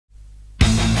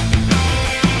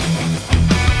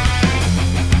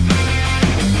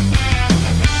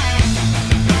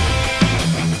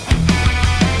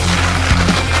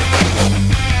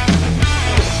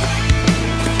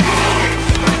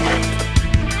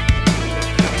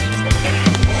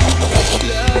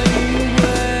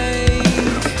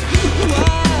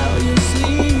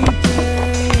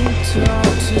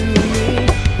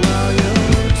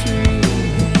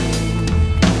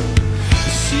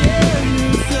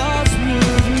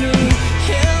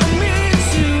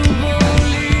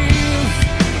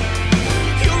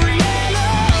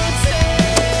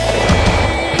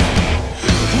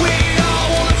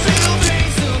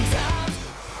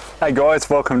Hey guys,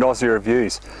 welcome to Ozzie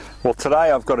Reviews. Well,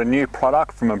 today I've got a new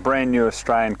product from a brand new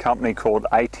Australian company called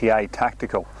ATA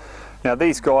Tactical. Now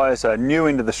these guys are new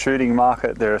into the shooting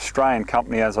market. They're an Australian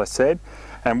company, as I said,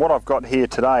 and what I've got here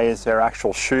today is their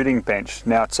actual shooting bench.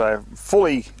 Now it's a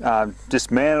fully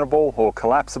dismantleable or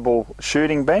collapsible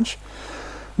shooting bench.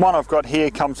 One I've got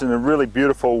here comes in a really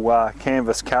beautiful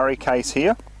canvas carry case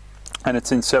here, and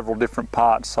it's in several different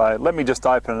parts. So let me just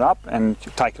open it up and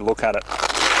take a look at it.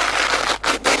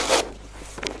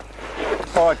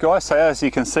 Alright guys, so as you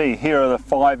can see, here are the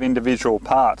 5 individual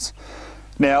parts.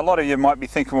 Now a lot of you might be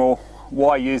thinking, well,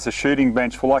 why use a shooting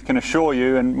bench? Well, I can assure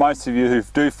you, and most of you who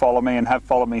do follow me and have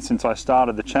followed me since I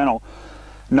started the channel,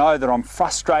 know that I'm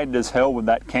frustrated as hell with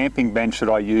that camping bench that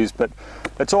I use, but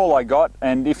it's all I got.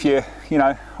 And if you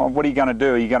know, what are you going to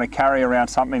do? Are you going to carry around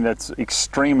something that's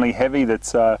extremely heavy,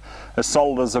 that's as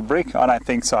solid as a brick? I don't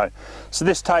think so. So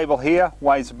this table here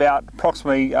weighs about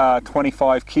approximately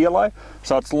 25 kilo,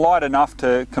 so it's light enough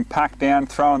to compact down,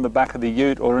 throw in the back of the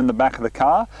ute or in the back of the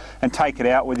car and take it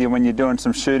out with you when you're doing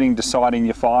some shooting, deciding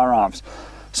your firearms.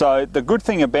 So the good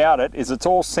thing about it is it's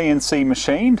all CNC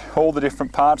machined. All the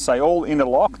different parts, they all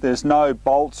interlock. There's no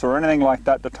bolts or anything like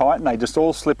that to tighten. They just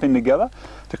all slip in together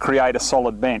to create a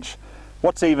solid bench.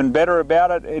 What's even better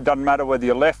about it, it doesn't matter whether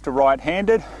you're left or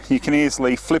right-handed. You can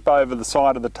easily flip over the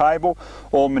side of the table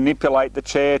or manipulate the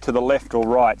chair to the left or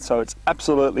right. So it's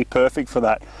absolutely perfect for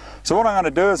that. So what I'm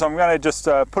going to do is I'm going to just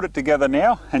put it together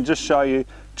now and just show you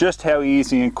just how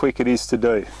easy and quick it is to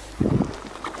do.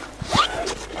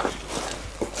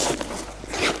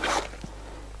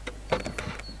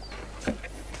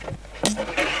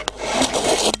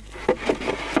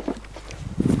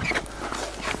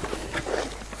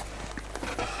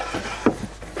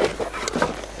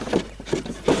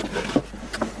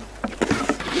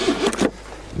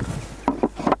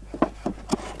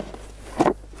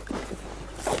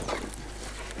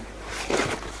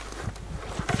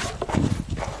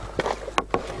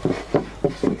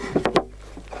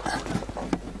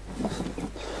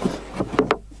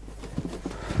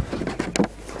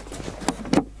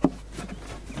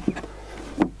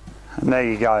 And there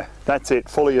you go, that's it,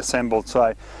 fully assembled. So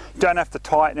you don't have to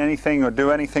tighten anything or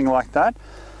do anything like that.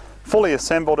 Fully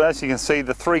assembled, as you can see,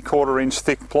 the 3/4 inch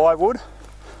thick plywood.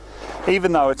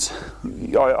 Even though it's,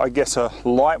 I guess, a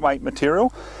lightweight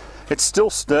material, it's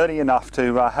still sturdy enough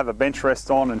to have a bench rest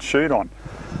on and shoot on.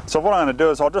 So what I'm going to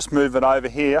do is I'll just move it over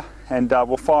here and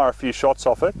we'll fire a few shots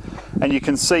off it. And you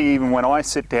can see even when I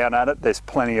sit down at it, there's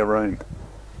plenty of room.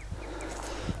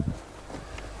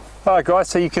 Alright guys,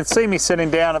 so you can see me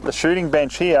sitting down at the shooting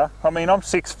bench here. I mean, I'm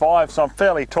 6'5", so I'm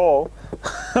fairly tall.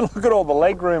 Look at all the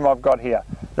leg room I've got here.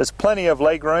 There's plenty of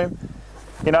leg room.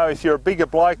 You know, if you're a bigger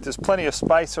bloke, there's plenty of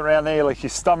space around there, like your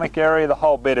stomach area, the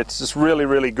whole bit. It's just really,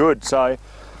 really good. So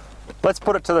let's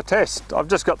put it to the test. I've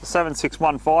just got the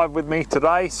 7615 with me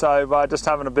today, so just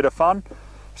having a bit of fun.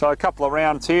 So a couple of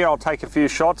rounds here, I'll take a few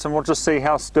shots and we'll just see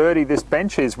how sturdy this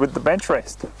bench is with the bench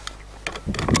rest.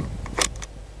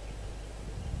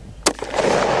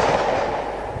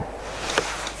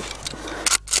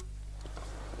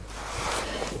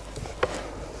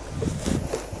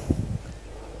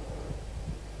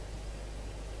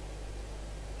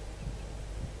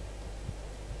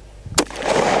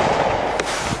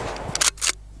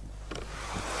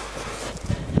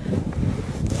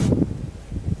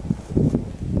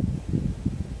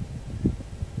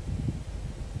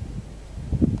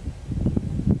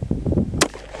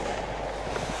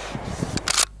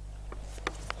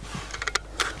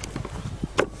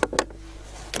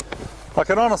 I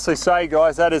can honestly say,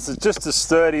 guys, that is just as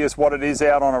sturdy as what it is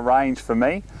out on a range for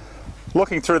me.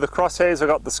 Looking through the crosshairs, I've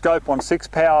got the scope on 6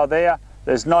 power there.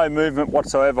 There's no movement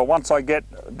whatsoever. Once I get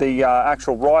the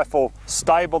actual rifle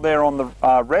stable there on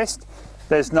the rest,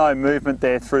 there's no movement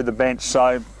there through the bench.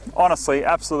 So honestly,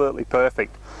 absolutely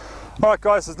perfect. Alright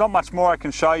guys, there's not much more I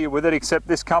can show you with it, except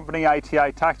this company,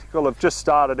 ATA Tactical, have just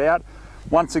started out.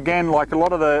 Once again, like a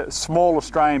lot of the small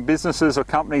Australian businesses or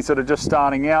companies that are just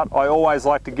starting out, I always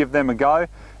like to give them a go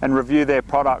and review their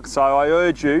products. So I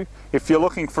urge you, if you're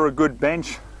looking for a good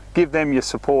bench, give them your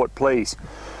support, please.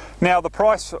 Now the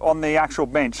price on the actual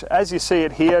bench, as you see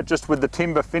it here, just with the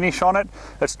timber finish on it,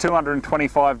 it's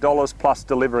 $225 plus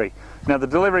delivery. Now the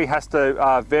delivery has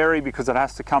to vary because it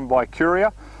has to come by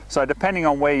courier. So depending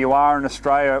on where you are in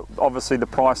Australia, obviously the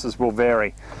prices will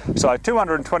vary. So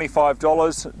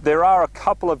 $225. There are a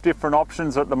couple of different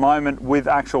options at the moment with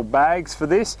actual bags for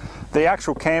this. The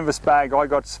actual canvas bag I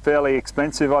got is fairly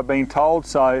expensive, I've been told,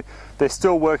 so they're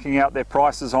still working out their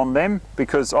prices on them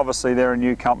because obviously they're a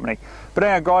new company. But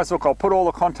anyway guys, look, I'll put all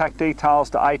the contact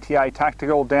details to ATA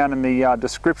Tactical down in the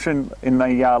description in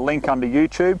the link under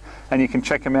YouTube, and you can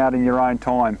check them out in your own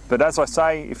time. But as I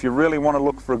say, if you really want to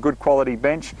look for a good quality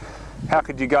bench, how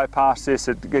could you go past this?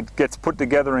 It gets put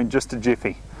together in just a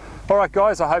jiffy. Alright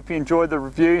guys, I hope you enjoyed the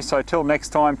review, so till next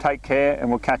time, take care and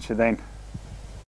we'll catch you then.